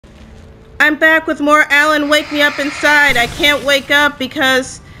I'm back with more Alan Wake Me Up Inside. I can't wake up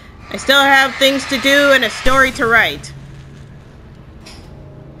because I still have things to do and a story to write.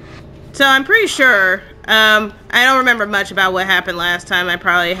 So I'm pretty sure, I don't remember much about what happened last time. I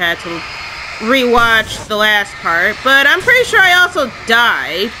probably had to rewatch the last part, but I'm pretty sure I also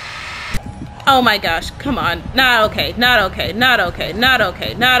died. Oh my gosh, come on. Not okay, not okay, not okay, not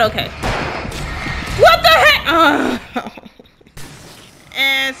okay, not okay. What the heck? Oh.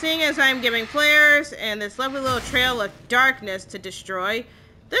 And seeing as I'm giving flares and this lovely little trail of darkness to destroy,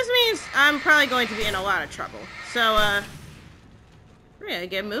 this means I'm probably going to be in a lot of trouble. So, we're gonna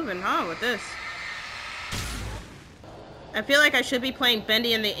get moving on with this. I feel like I should be playing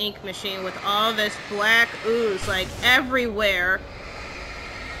Bendy and the Ink Machine with all this black ooze, like, everywhere.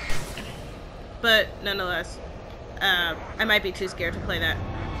 But, nonetheless, I might be too scared to play that.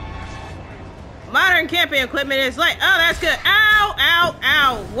 Modern camping equipment is like, oh, that's good. Ow, ow,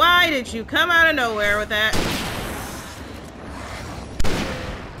 ow. Why did you come out of nowhere with that?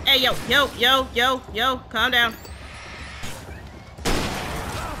 Hey, yo, yo, yo, yo, yo, calm down.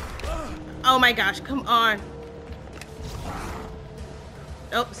 Oh my gosh, come on.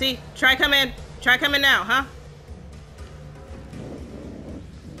 Oh, see, try come in. Try coming now, huh?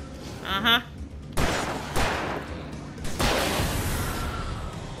 Uh-huh.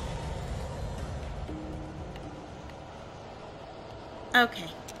 Okay,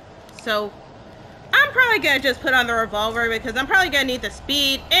 so I'm probably gonna just put on the revolver because I'm probably gonna need the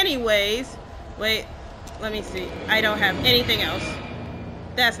speed anyways. Wait, let me see. I don't have anything else.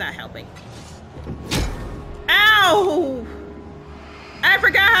 That's not helping. Ow! I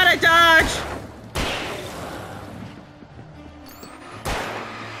forgot how to dodge!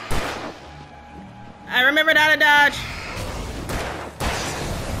 I remembered how to dodge.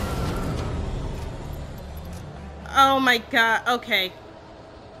 Oh my god, okay.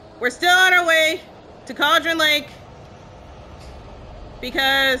 We're still on our way to Cauldron Lake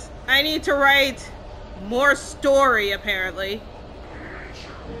because I need to write more story, apparently.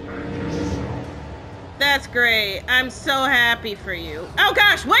 That's great. I'm so happy for you. Oh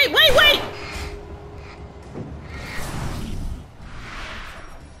gosh, wait, wait, wait!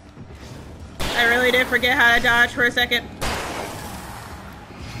 I really did forget how to dodge for a second.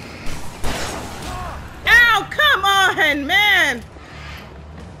 Ow, come on, man!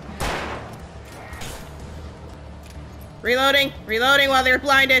 Reloading, reloading while they're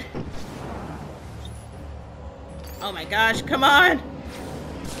blinded. Oh my gosh, come on!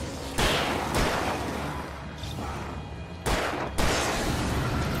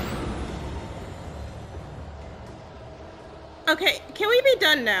 Okay, can we be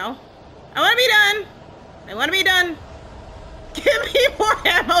done now? I wanna be done! I wanna be done! Give me more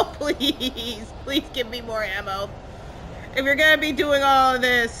ammo, please! Please give me more ammo. If you're gonna be doing all of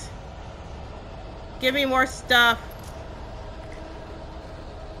this, give me more stuff.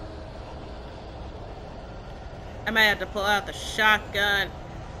 I might have to pull out the shotgun.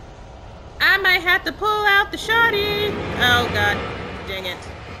 I might have to pull out the shotty. Oh god, dang it.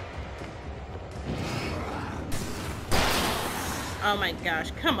 Oh my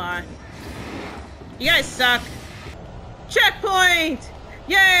gosh, come on. You guys suck. Checkpoint!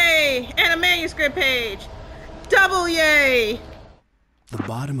 Yay! And a manuscript page. Double yay! The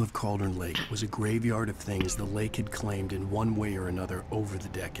bottom of Cauldron Lake was a graveyard of things the lake had claimed in one way or another over the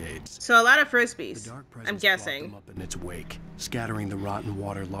decades. So a lot of frisbees, I'm guessing. Them up in its wake, scattering the rotten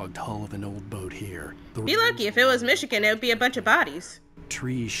waterlogged hull of an old boat here. Be lucky, if it was Michigan, it would be a bunch of bodies.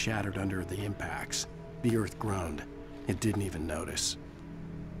 Trees shattered under the impacts. The earth groaned. It didn't even notice.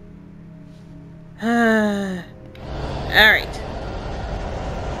 Alright.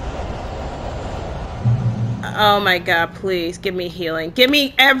 Oh my god, please, give me healing. Give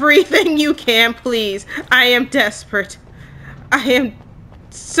me everything you can, please. I am desperate. I am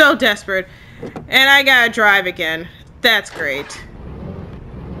so desperate. And I gotta drive again. That's great.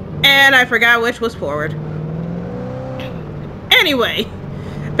 And I forgot which was forward. Anyway,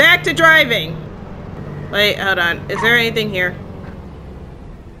 back to driving. Wait, hold on. Is there anything here?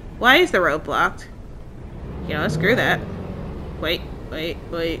 Why is the road blocked? You know, screw that. Wait, wait,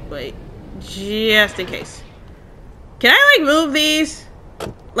 wait, wait. Just in case. Can I, like, move these?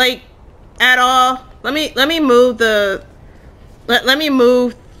 Like, at all? Let me move the... Let me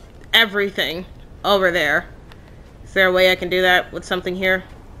move everything over there. Is there a way I can do that with something here?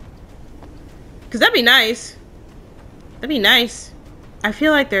 Because that'd be nice. That'd be nice. I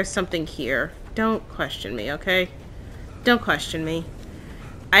feel like there's something here. Don't question me, okay? Don't question me.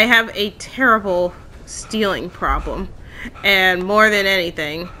 I have a terrible stealing problem. And more than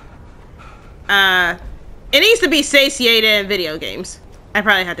anything, it needs to be satiated in video games. I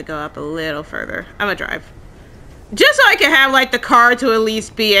probably had to go up a little further. I'm gonna drive. Just so I can have, like, the car to at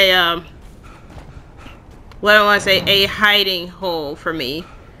least be a, what I want to say, a hiding hole for me.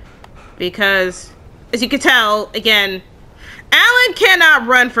 Because, as you can tell, again, Alan cannot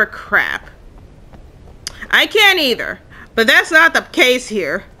run for crap. I can't either. But that's not the case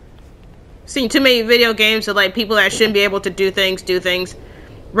here. Seen too many video games of, like, people that shouldn't be able to do things.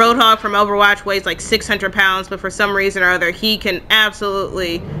 Roadhog from Overwatch weighs like 600 pounds, but for some reason or other, he can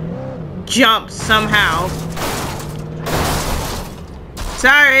absolutely jump somehow.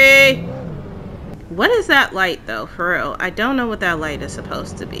 Sorry! What is that light, though, for real? I don't know what that light is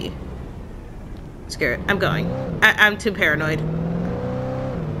supposed to be. Screw it. I'm going. I'm too paranoid.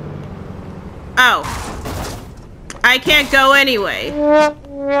 Oh. I can't go anyway.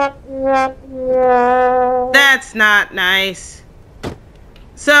 That's not nice.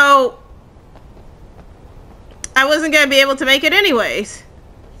 So, I wasn't going to be able to make it anyways.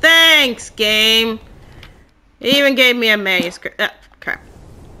 Thanks, game. It even gave me a manuscript. Crap.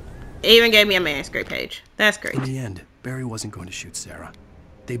 It even gave me a manuscript page. That's great. In the end, Barry wasn't going to shoot Sarah.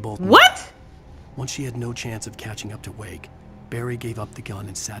 They both knew. What? Once she had no chance of catching up to Wake, Barry gave up the gun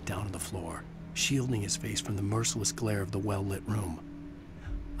and sat down on the floor, shielding his face from the merciless glare of the well-lit room.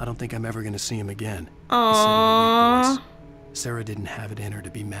 I don't think I'm ever going to see him again. He said in a weak voice. Sarah didn't have it in her to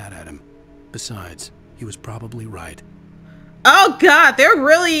be mad at him. Besides, he was probably right. Oh God, they're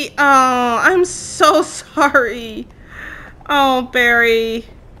really, oh, I'm so sorry. Oh, Barry.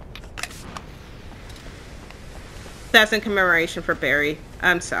 That's in commemoration for Barry.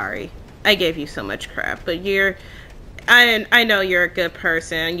 I'm sorry. I gave you so much crap, but I know you're a good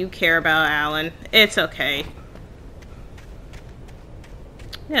person. You care about Alan. It's okay.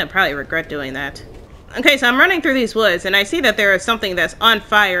 Yeah, I probably regret doing that. Okay, so I'm running through these woods, and I see that there is something that's on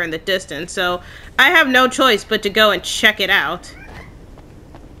fire in the distance, so I have no choice but to go and check it out.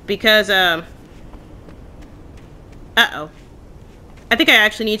 Because, uh-oh. I think I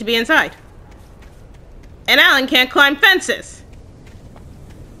actually need to be inside. And Alan can't climb fences.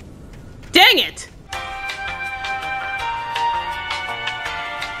 Dang it!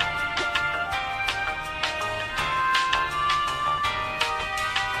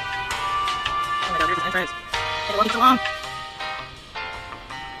 Friends. It wasn't so long.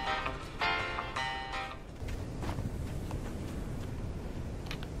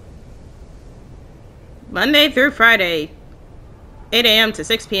 Monday through Friday, 8 a.m. to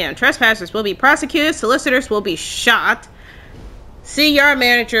 6 p.m. Trespassers will be prosecuted. Solicitors will be shot. See yard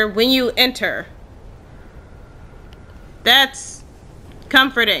manager when you enter. That's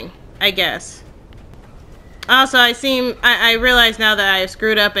comforting, I guess. Also, I realize now that I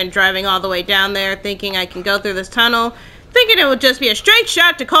screwed up in driving all the way down there, thinking I can go through this tunnel, thinking it would just be a straight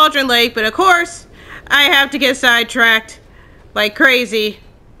shot to Cauldron Lake, but of course, I have to get sidetracked like crazy.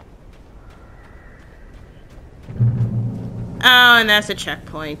 Oh, and that's a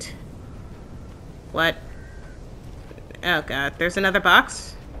checkpoint. What? Oh God, there's another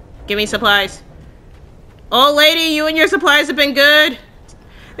box? Give me supplies. Old lady, you and your supplies have been good.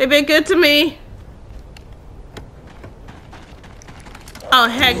 They've been good to me. Oh,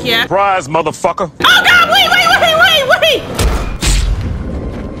 heck yeah. Surprise, motherfucker. Oh, God, wait.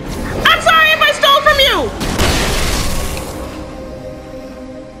 I'm sorry if I stole from you.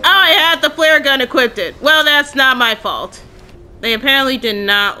 Oh, I had the flare gun equipped. Well, that's not my fault. They apparently did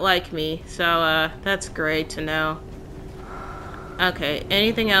not like me, so, that's great to know. Okay,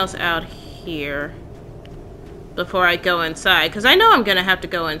 anything else out here before I go inside? Because I know I'm gonna have to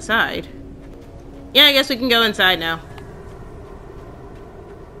go inside. Yeah, I guess we can go inside now.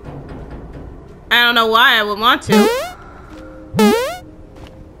 I don't know why I would want to.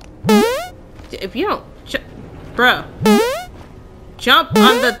 If you don't... Bruh. Jump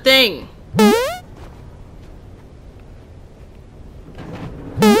on the thing.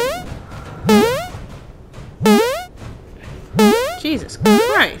 Jesus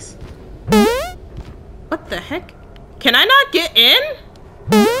Christ. What the heck? Can I not get in?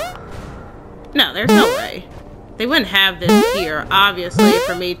 No, there's no way. They wouldn't have this here, obviously,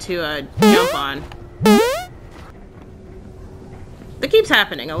 for me to jump on. That keeps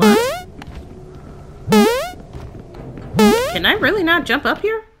happening a lot. Can I really not jump up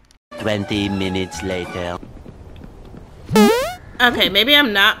here? 20 minutes later. Okay, maybe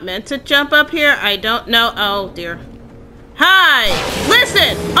I'm not meant to jump up here. I don't know. Oh, dear. Hi!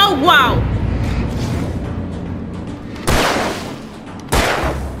 Listen! Oh, wow!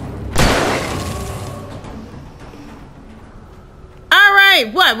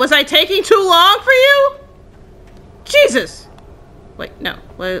 Alright, what? Was I taking too long for you? Jesus! Wait, no.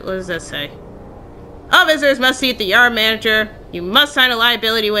 What does that say? All visitors must see the yard manager. You must sign a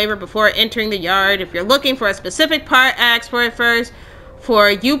liability waiver before entering the yard. If you're looking for a specific part, ask for it first.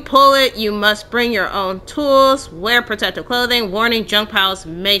 Before you pull it, you must bring your own tools. Wear protective clothing. Warning, junk piles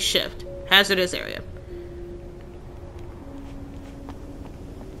may shift. Hazardous area.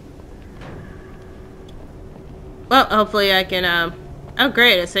 Well, hopefully I can, oh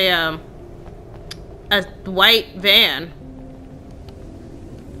great, it's a white van.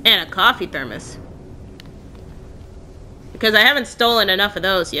 And a coffee thermos. Because I haven't stolen enough of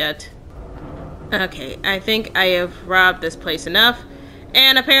those yet. Okay, I think I have robbed this place enough.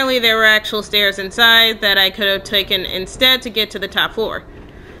 And apparently there were actual stairs inside that I could have taken instead to get to the top floor.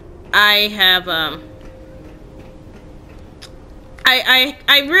 I have,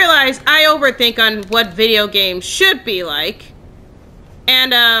 I realize I overthink on what video games should be like.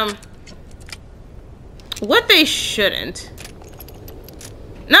 And, what they shouldn't.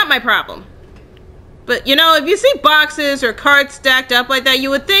 Not my problem. But, you know, if you see boxes or carts stacked up like that, you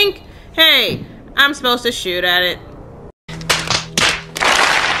would think, hey, I'm supposed to shoot at it.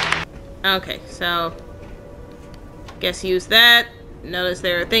 Okay, so guess use that. Notice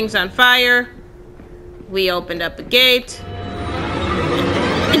there are things on fire. We opened up a gate.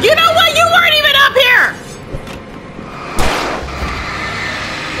 And you know what? You weren't even up here!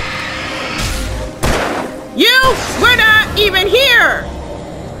 You were not even here!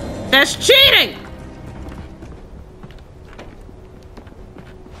 That's cheating!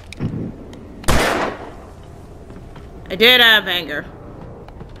 I did have anger.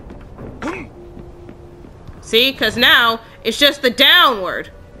 See? Because now, it's just the downward.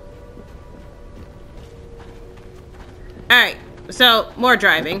 Alright, so, more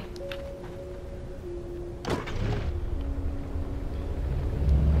driving.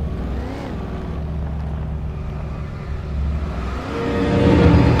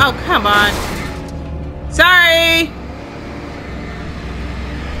 Oh, come on. Sorry!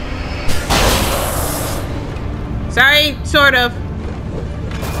 Sorry, sort of.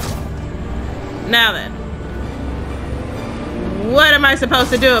 Now then. What am I supposed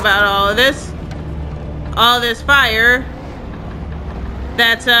to do about all of this? All this fire.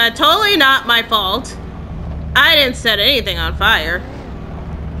 That's totally not my fault. I didn't set anything on fire.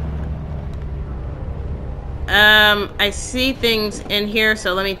 I see things in here,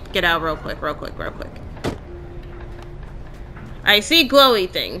 so let me get out real quick. I see glowy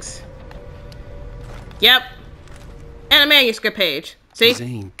things. Yep. And a manuscript page. See?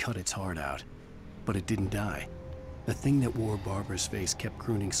 Zane cut its heart out, but it didn't die. The thing that wore Barbara's face kept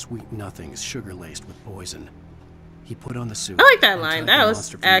crooning sweet nothings, sugar-laced with poison. He put on the suit. I like that line. That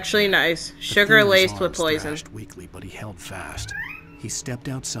was actually nice. Sugar-laced with poison. Weakly, but he held fast. He stepped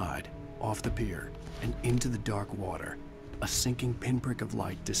outside, off the pier, and into the dark water. A sinking pinprick of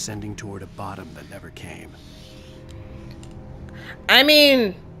light descending toward a bottom that never came. I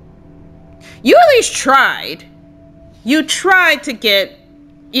mean, you at least tried. You tried to get...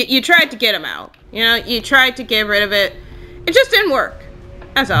 You tried to get him out. You know, you tried to get rid of it. It just didn't work.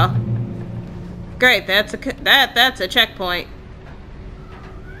 That's all. Great, that's a checkpoint.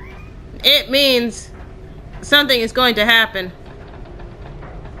 It means something is going to happen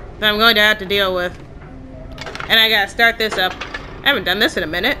that I'm going to have to deal with. And I gotta start this up. I haven't done this in a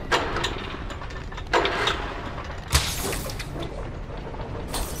minute.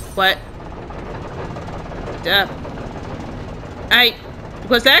 What? Duh.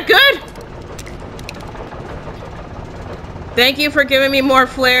 Was that good? Thank you for giving me more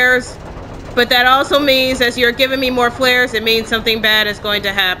flares. But that also means, as you're giving me more flares, it means something bad is going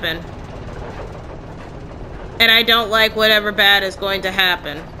to happen. And I don't like whatever bad is going to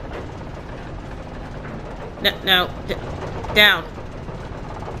happen. No. Down.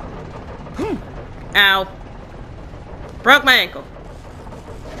 Ow. Broke my ankle.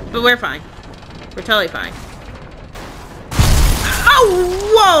 But we're fine. We're totally fine. Oh,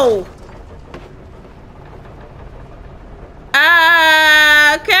 whoa!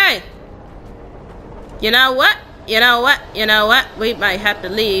 Okay. You know what? We might have to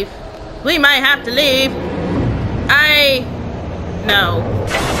leave. No.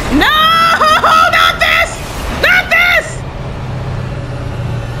 Not this! Not this!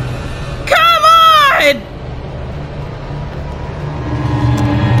 Come on!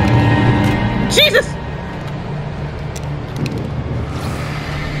 Jesus!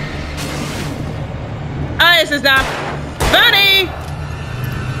 Oh, this is not funny!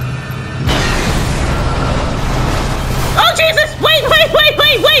 Oh, Jesus! Wait!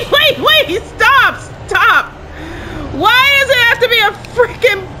 Stop! Why does it have to be a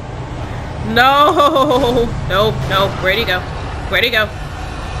freaking... No. Where'd he go?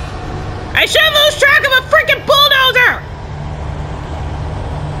 I shouldn't lose track of a freaking bulldozer!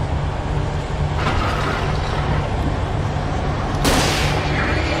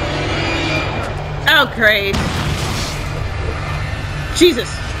 Oh, great. Jesus.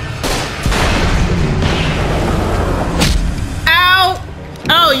 Ow!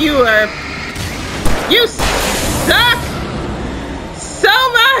 Oh, you suck so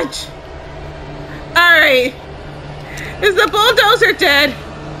much! Alright. Is the bulldozer dead?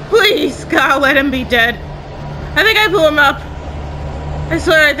 Please, God, let him be dead. I think I blew him up. I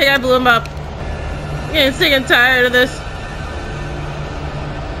swear I think I blew him up. I'm getting sick and tired of this.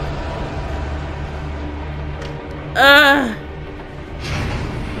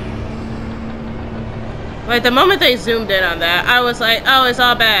 Like, the moment they zoomed in on that, I was like, oh, it's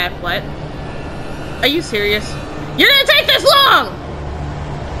all bad. What? Are you serious? You're gonna take this long!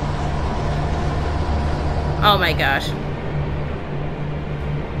 Oh my gosh.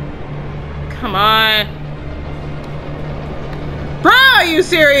 Come on. Bro, are you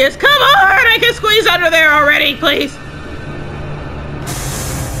serious? Come on! I can squeeze under there already, please.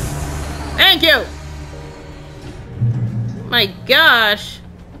 Thank you. My gosh.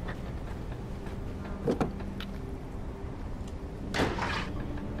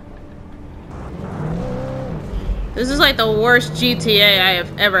 This is like the worst GTA I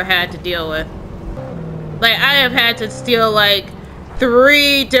have ever had to deal with. Like, I have had to steal like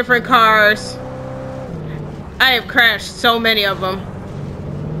 3 different cars. I have crashed so many of them.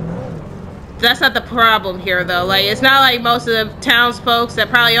 That's not the problem here though. Like, it's not like most of the townsfolk that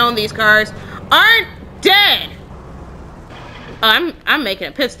probably own these cars aren't dead. Oh, I'm making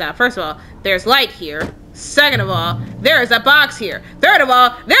a pit stop. First of all, there's light here. Second of all, there is a box here. Third of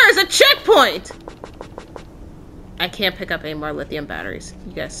all, there is a checkpoint. I can't pick up any more lithium batteries.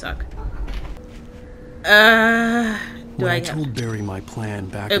 You guys suck. When I told Barry my plan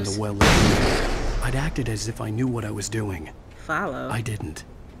back in the well-lit room, I'd acted as if I knew what I was doing. Follow. I didn't.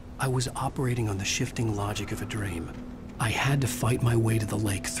 I was operating on the shifting logic of a dream. I had to fight my way to the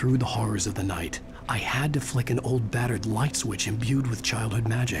lake through the horrors of the night. I had to flick an old battered light switch imbued with childhood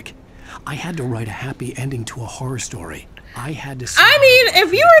magic. I had to write a happy ending to a horror story. I had to... I mean,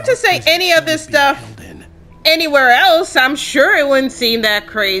 if you were to say any of this stuff anywhere else, I'm sure it wouldn't seem that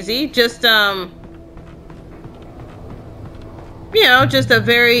crazy. Just, you know, just a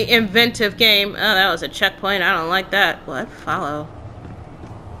very inventive game. Oh, that was a checkpoint. I don't like that. What? Follow.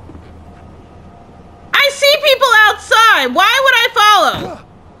 I see people outside. Why would I follow?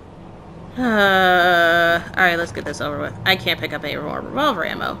 Alright, let's get this over with. I can't pick up any more revolver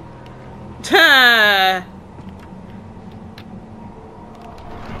ammo.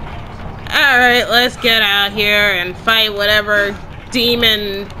 Alright, let's get out here and fight whatever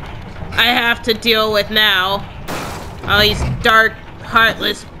demon I have to deal with now. All these dark,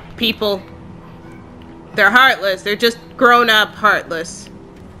 heartless people. They're heartless. They're just grown up heartless.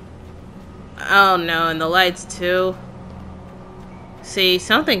 Oh no, and the lights too. See,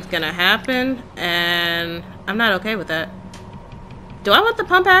 something's gonna happen, and I'm not okay with that. Do I want the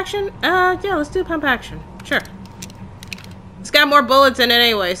pump action? Yeah, let's do pump action. Sure. It's got more bullets in it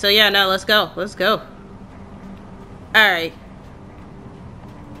anyway, so yeah, no, let's go. Let's go. Alright.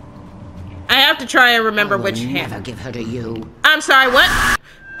 I have to try and remember which hand. I will never give her to you. I'm sorry, what?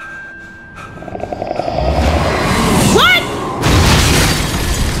 What?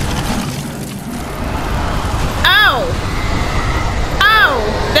 Oh. Oh,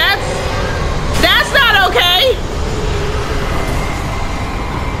 that's not okay.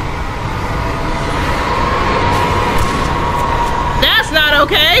 That's not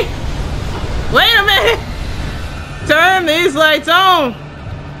okay. Wait a minute. Turn these lights on.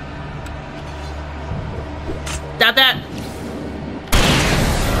 Stop that.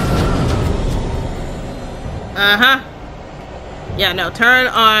 Uh-huh. Yeah, no, turn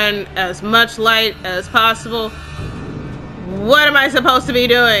on as much light as possible. What am I supposed to be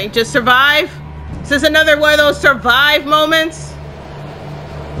doing? Just survive? Is this another one of those survive moments?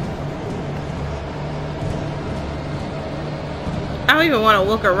 I don't even want to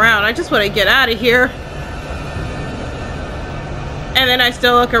look around. I just want to get out of here. And then I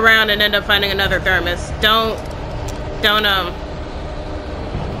still look around and end up finding another thermos. Don't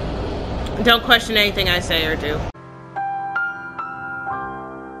question anything I say or do.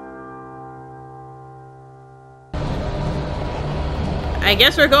 I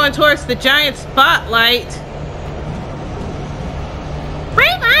guess we're going towards the giant spotlight.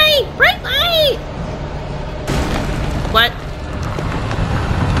 Bright light! Bright light! What?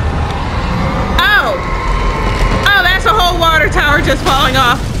 Oh! Oh, that's a whole water tower just falling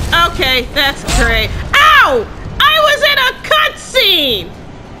off. Okay, that's great. Ow! I was in a cutscene!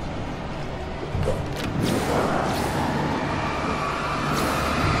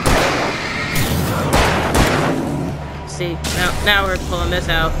 See, now we're pulling this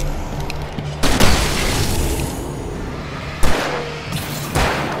out.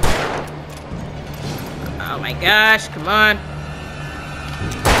 my gosh, come on.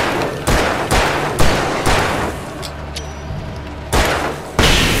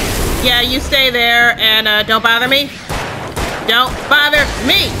 Yeah, you stay there and don't bother me. Don't bother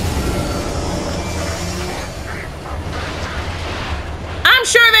me. I'm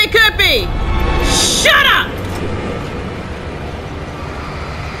sure they could be. Shut up.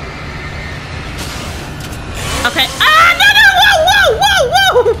 Okay. Ah, no, no, whoa, whoa,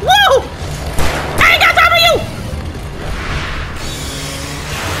 whoa, whoa, whoa. I ain't got time for you.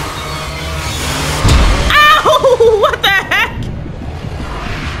 Ow, what the heck?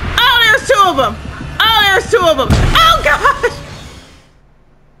 Oh, there's two of them. Oh, there's two of them. Oh, gosh.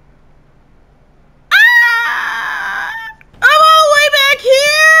 Ah, I'm all the way back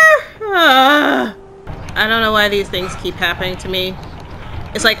here. I don't know why these things keep happening to me.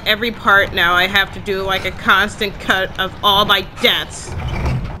 It's like every part now I have to do like a constant cut of all my deaths.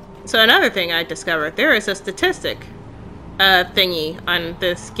 So another thing I discovered, there is a statistic thingy on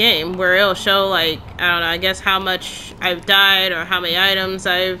this game where it'll show like, I don't know, I guess how much I've died or how many items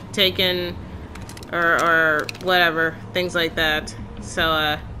I've taken or whatever, things like that.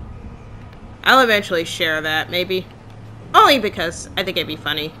 So I'll eventually share that, maybe. Only because I think it'd be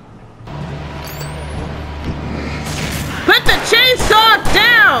funny. Put the chainsaw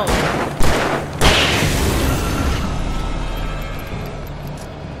down!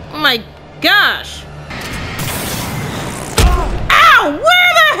 Oh my gosh! Ow!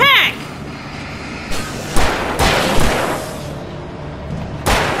 Where the heck?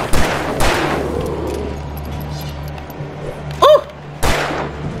 Oh!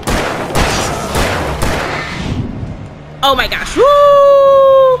 Oh my gosh!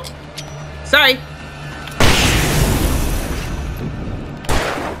 Woo! Sorry.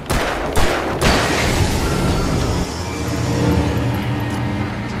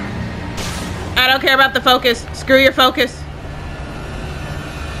 I don't care about the focus. Screw your focus.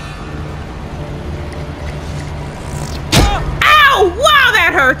 Ow! Wow,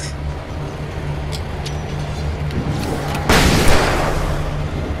 that hurt!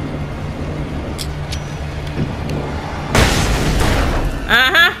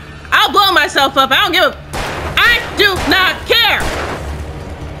 Uh-huh. I'll blow myself up. I don't give a... I do not care!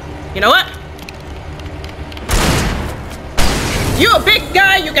 You know what? You a big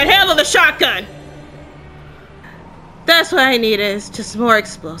guy, you can handle the shotgun. That's what I needed, is just more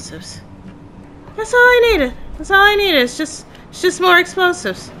explosives. That's all I needed. That's all I needed, is just more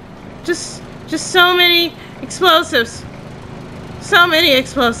explosives. Just so many explosives. So many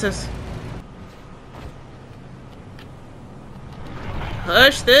explosives.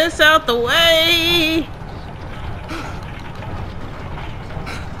 Push this out the way.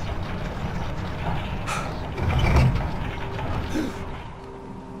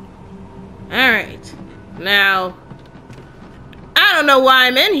 Alright. Now, I don't know why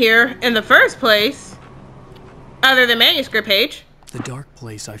I'm in here in the first place, other than manuscript page. The dark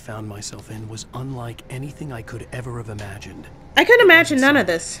place I found myself in was unlike anything I could ever have imagined. I couldn't imagine none of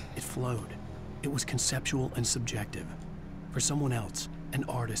this. It flowed. It was conceptual and subjective. For someone else, an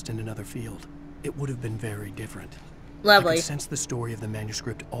artist in another field, it would have been very different. Lovely. I could sense the story of the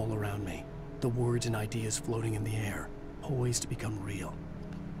manuscript all around me. The words and ideas floating in the air, poised to become real.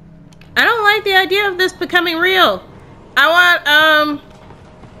 I don't like the idea of this becoming real. I want,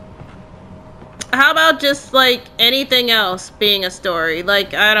 how about just, like, anything else being a story?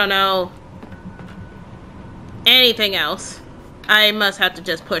 Like, I don't know. Anything else. I must have to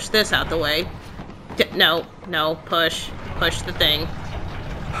just push this out the way. No, no, push. Push the thing.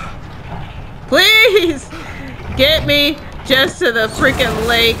 Please! Get me just to the freaking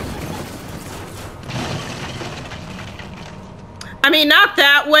lake. I mean, not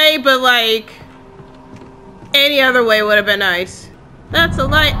that way, but like, any other way would have been nice. That's a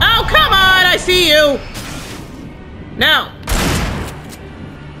light. Oh, come on! I see you! No.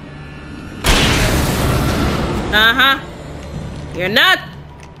 Uh-huh. You're not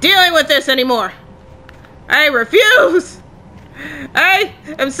dealing with this anymore. I refuse! I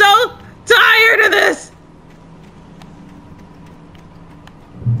am so tired of this!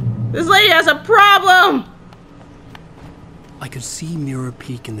 This lady has a problem! I could see Mirror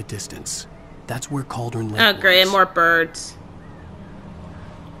Peak in the distance. That's where Cauldron Lake Oh, great, was. and more birds.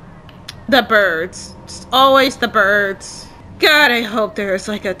 The birds. Just always the birds. God, I hope there's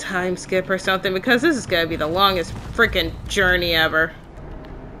like a time skip or something, because this is gonna be the longest freaking journey ever.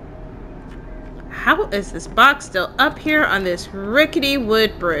 How is this box still up here on this rickety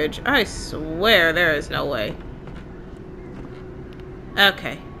wood bridge? I swear there is no way.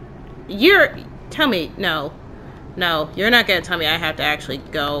 Okay. Tell me, no. No, you're not gonna tell me I have to actually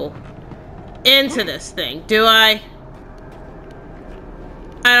go into this thing, do I?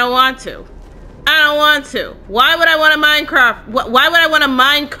 I don't want to. I don't want to. Why would I want a minecart? Why would I want a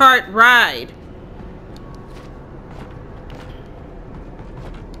minecart ride?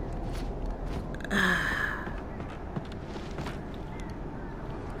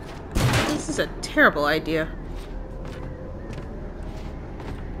 This is a terrible idea.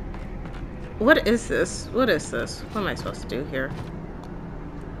 What is this? What is this? What am I supposed to do here?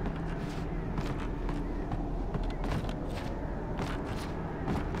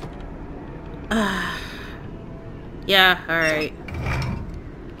 Yeah, alright.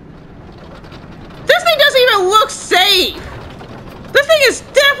 This thing doesn't even look safe! This thing is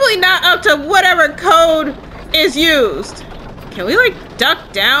definitely not up to whatever code is used. Can we, like,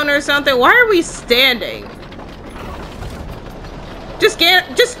 duck down or something? Why are we standing? Just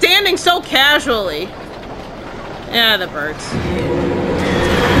standing so casually. Yeah, the birds.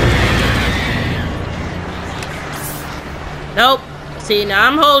 Nope. See, now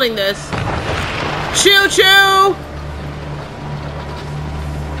I'm holding this. Choo-choo!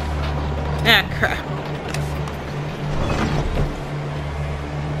 Ah, crap.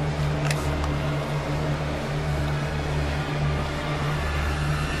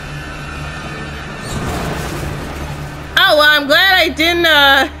 Oh, well, I'm glad I didn't,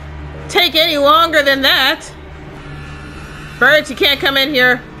 take any longer than that. Birds, you can't come in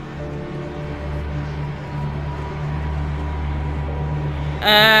here.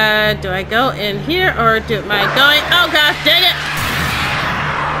 Do I go in here or am I going? Oh gosh, dang it!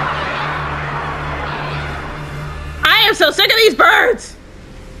 I am so sick of these birds!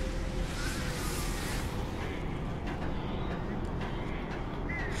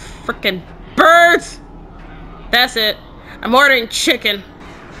 Frickin' birds! That's it. I'm ordering chicken.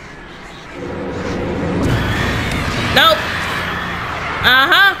 Nope.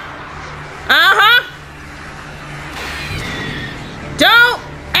 Uh-huh. Uh-huh. Don't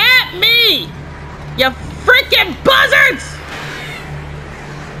at me! You freaking buzzards!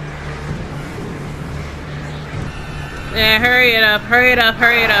 Yeah, hurry it up, hurry it up,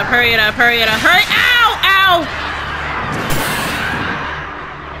 hurry it up, hurry it up, hurry it up, hurry! Ow! Ow!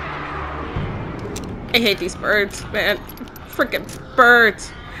 I hate these birds, man. Freaking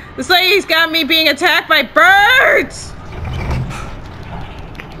birds. This lady's got me being attacked by birds!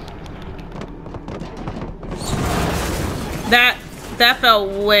 That fell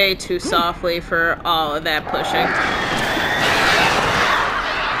way too softly for all of that pushing.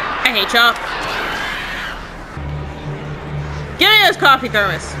 I hate y'all. Give me this coffee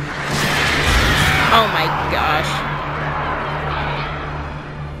thermos. Oh my gosh.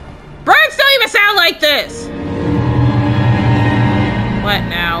 Birds don't even sound like this! What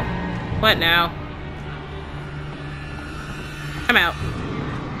now? What now? I'm out.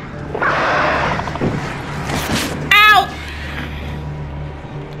 Ow!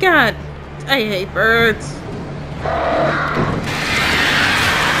 God, I hate birds.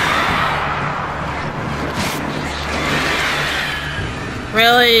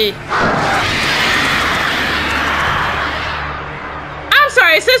 Really? I'm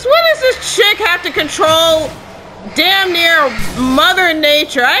sorry, sis, when does this chick have to control damn near Mother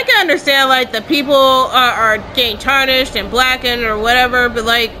Nature? I can understand, like, the people are getting tarnished and blackened or whatever, but,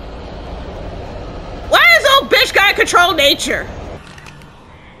 like, why does old bitch gotta control nature?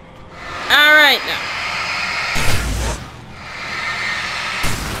 Alright, now.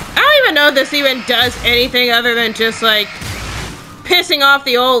 I don't even know if this even does anything other than just, like, pissing off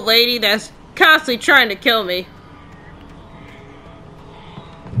the old lady that's constantly trying to kill me.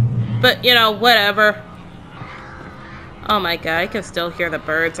 But, you know, whatever. Oh my god, I can still hear the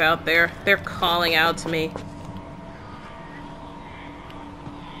birds out there. They're calling out to me.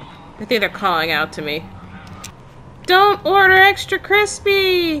 I think they're calling out to me. Don't order extra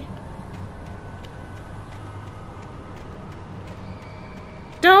crispy!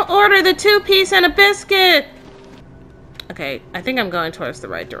 Don't order the 2-piece and a biscuit! Okay, I think I'm going towards the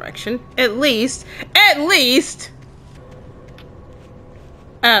right direction. At least! At least!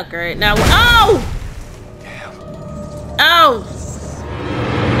 Oh, great. Now, oh! Damn. Oh!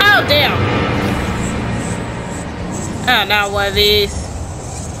 Oh, damn! Oh, not one of these.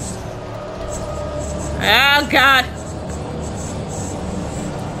 Oh, God!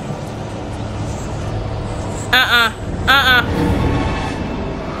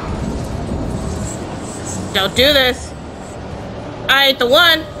 Don't do this. I ain't the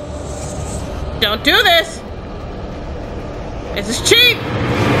one. Don't do this. This is cheap.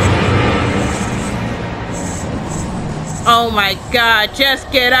 Oh my god, just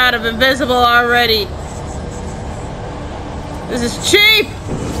get out of invisible already. This is cheap.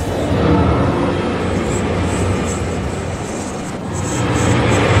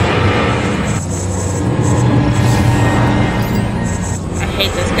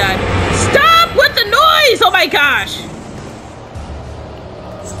 my gosh!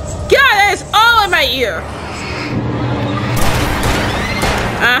 God, that is all in my ear!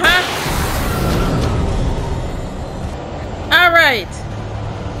 Uh-huh. Alright.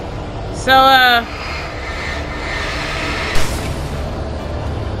 So,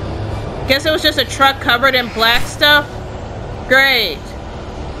 guess it was just a truck covered in black stuff? Great.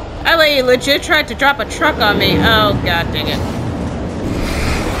 I legit tried to drop a truck on me. Oh, god dang it.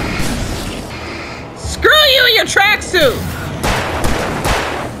 Screw you and your tracksuit!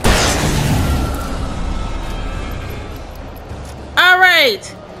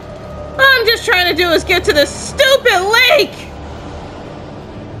 Alright. All I'm just trying to do is get to this stupid lake!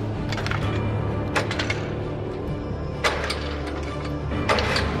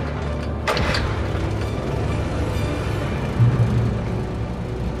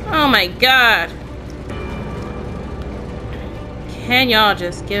 Oh my god. Can y'all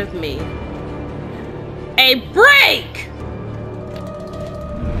just give me a break?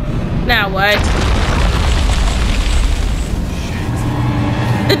 Now what?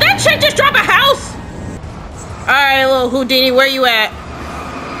 Did that chick just drop a house? Alright, little Houdini, where you at?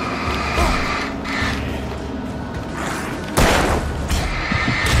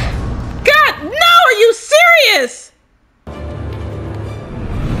 God, no! Are you serious?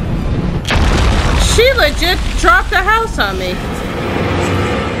 She legit dropped a house on me.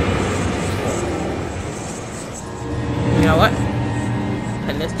 You know what?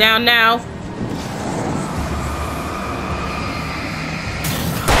 Putting this down now.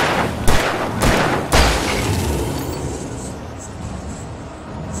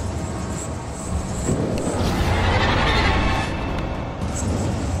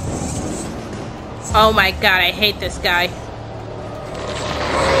 Oh my god, I hate this guy.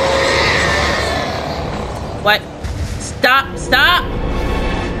 What? Stop! Stop!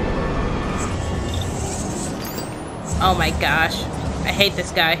 Oh my gosh. I hate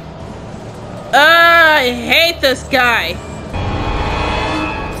this guy. I hate this guy!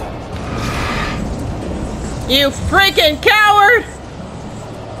 You freaking coward!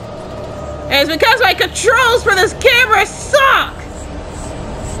 And it's because my controls for this camera suck!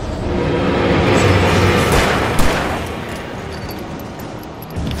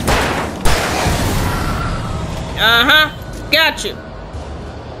 Uh-huh. Got you.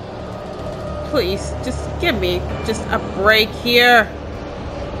 Please, just give me just a break here.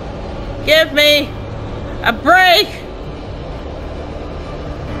 Give me a break.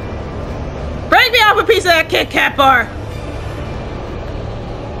 Break me off a piece of that Kit Kat bar.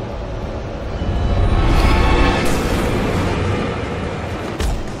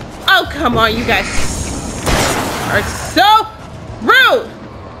 Oh, come on, you guys are so rude.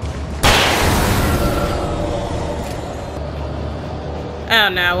 Oh,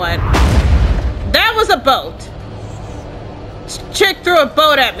 now what? That was a boat. Chick threw a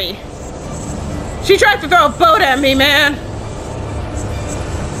boat at me. She tried to throw a boat at me, man.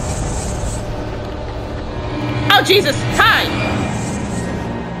 Oh, Jesus. Hi.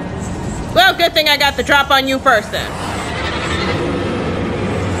 Well, good thing I got the drop on you first, then.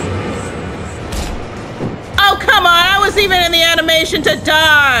 Oh, come on. I was even in the animation to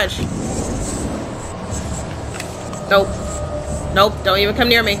dodge. Nope. Nope, don't even come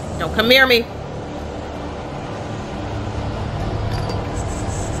near me. Don't come near me.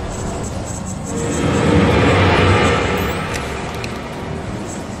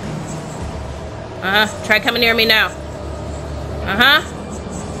 Try coming near me now.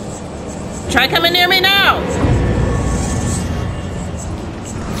 Try coming near me now.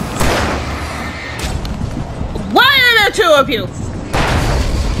 Why are there two of you?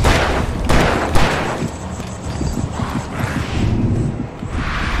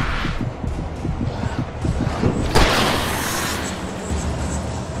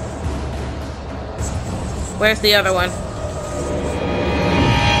 Where's the other one?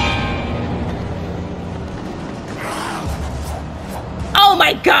 Oh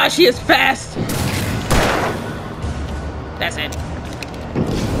my gosh, he is fast! That's it.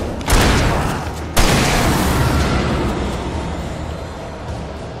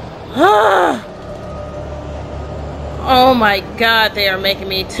 Oh my god, they are making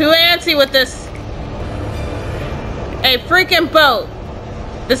me too antsy with this. A freaking boat.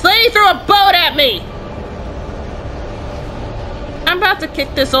 This lady threw a boat at me! I'm about to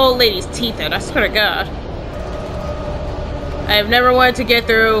kick this old lady's teeth out, I swear to God. I have never wanted to get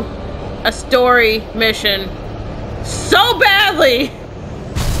through a story mission so badly!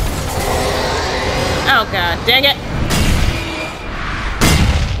 Oh god, dang it.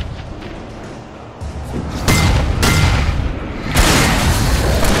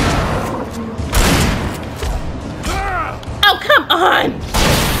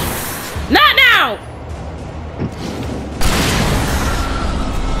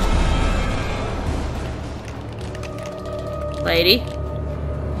 Lady,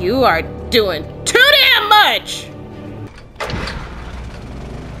 you are doing too damn much!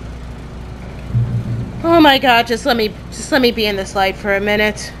 Oh my god, just let me be in this light for a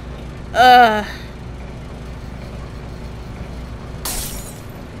minute.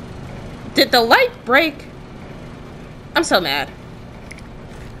 Did the light break? I'm so mad.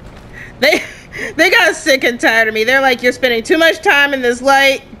 They got sick and tired of me. They're like, you're spending too much time in this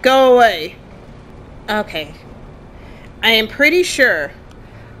light. Go away. Okay. I am pretty sure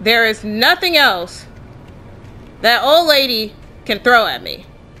there is nothing else that old lady can throw at me.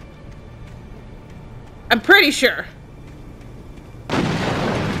 I'm pretty sure.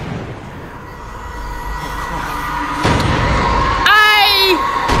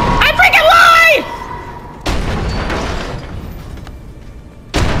 I freaking lied!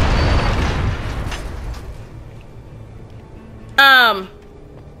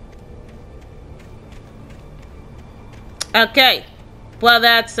 Okay. Well,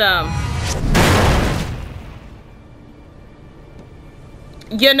 that's,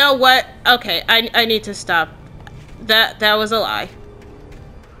 you know what? Okay, I need to stop. That was a lie.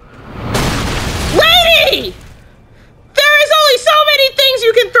 Lady! There is only so many things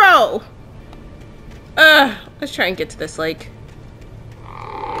you can throw! Let's try and get to this lake.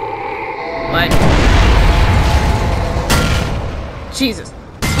 What? Jesus.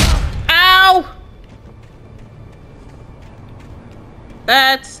 Ow!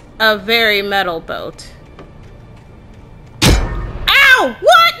 That's a very metal boat. Ow!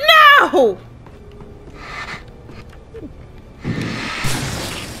 What? No!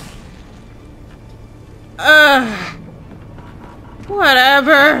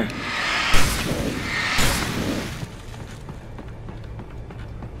 Whatever.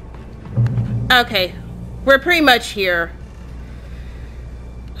 Okay, we're pretty much here.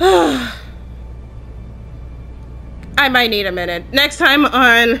 I might need a minute. Next time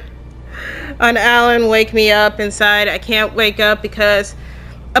on Alan Wake Me Up Inside, I can't wake up because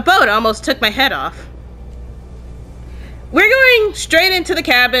a boat almost took my head off. We're going straight into the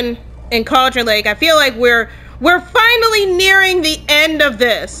cabin in Cauldron Lake. I feel like we're finally nearing the end of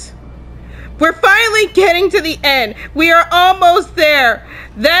this. We're finally getting to the end. We are almost there.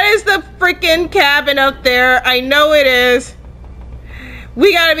 That is the freaking cabin up there. I know it is.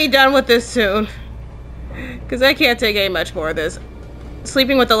 We gotta be done with this soon, because I can't take any much more of this.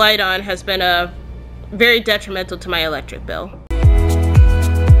 Sleeping with the light on has been very detrimental to my electric bill.